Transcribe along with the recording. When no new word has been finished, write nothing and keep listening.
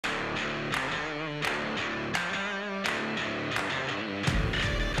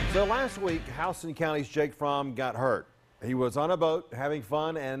So last week, Houston County's Jake Fromm got hurt. He was on a boat having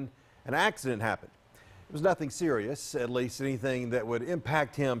fun and an accident happened. It was nothing serious, at least anything that would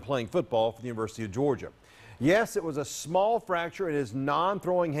impact him playing football for the University of Georgia. Yes, it was a small fracture in his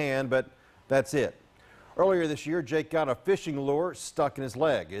non-throwing hand, but that's it. Earlier this year, Jake got a fishing lure stuck in his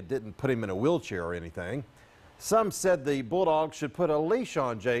leg. It didn't put him in a wheelchair or anything. Some said the Bulldogs should put a leash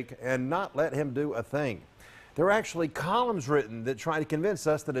on Jake and not let him do a thing. There are actually columns written that try to convince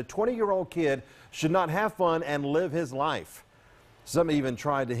us that a 20-year-old kid should not have fun and live his life. Some even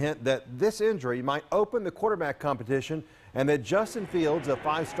tried to hint that this injury might open the quarterback competition and that Justin Fields, a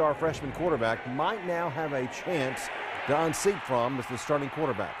five-star freshman quarterback, might now have a chance to unseat Fromm as the starting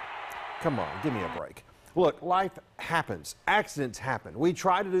quarterback. Come on, give me a break. Look, life happens. Accidents happen. We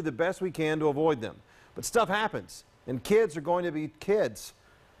try to do the best we can to avoid them. But stuff happens, and kids are going to be kids.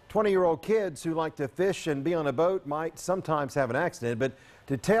 20-year-old kids who like to fish and be on a boat might sometimes have an accident, but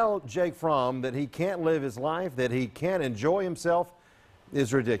to tell Jake Fromm that he can't live his life, that he can't enjoy himself,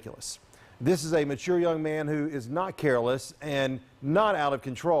 is ridiculous. This is a mature young man who is not careless and not out of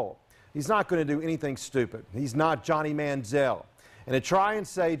control. He's not going to do anything stupid. He's not Johnny Manziel. And to try and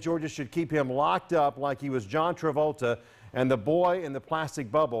say Georgia should keep him locked up like he was John Travolta and the boy in the plastic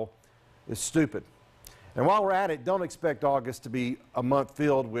bubble is stupid. And while we're at it, don't expect August to be a month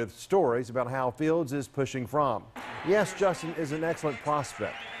filled with stories about how Fields is pushing Fromm. Yes, Justin is an excellent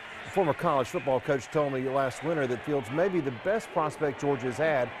prospect. A former college football coach told me last winter that Fields may be the best prospect Georgia has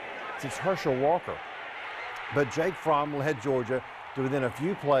had since Herschel Walker. But Jake Fromm led Georgia to within a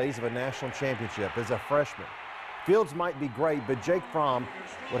few plays of a national championship as a freshman. Fields might be great, but Jake Fromm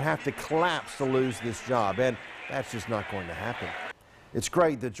would have to collapse to lose this job, and that's just not going to happen. It's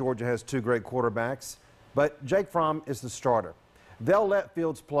great that Georgia has two great quarterbacks, but Jake Fromm is the starter. They'll let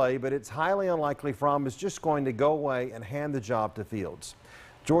Fields play, but it's highly unlikely Fromm is just going to go away and hand the job to Fields.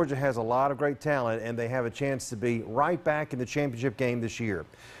 Georgia has a lot of great talent, and they have a chance to be right back in the championship game this year.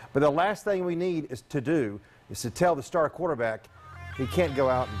 But the last thing we need is to tell the star quarterback he can't go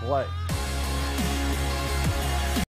out and play.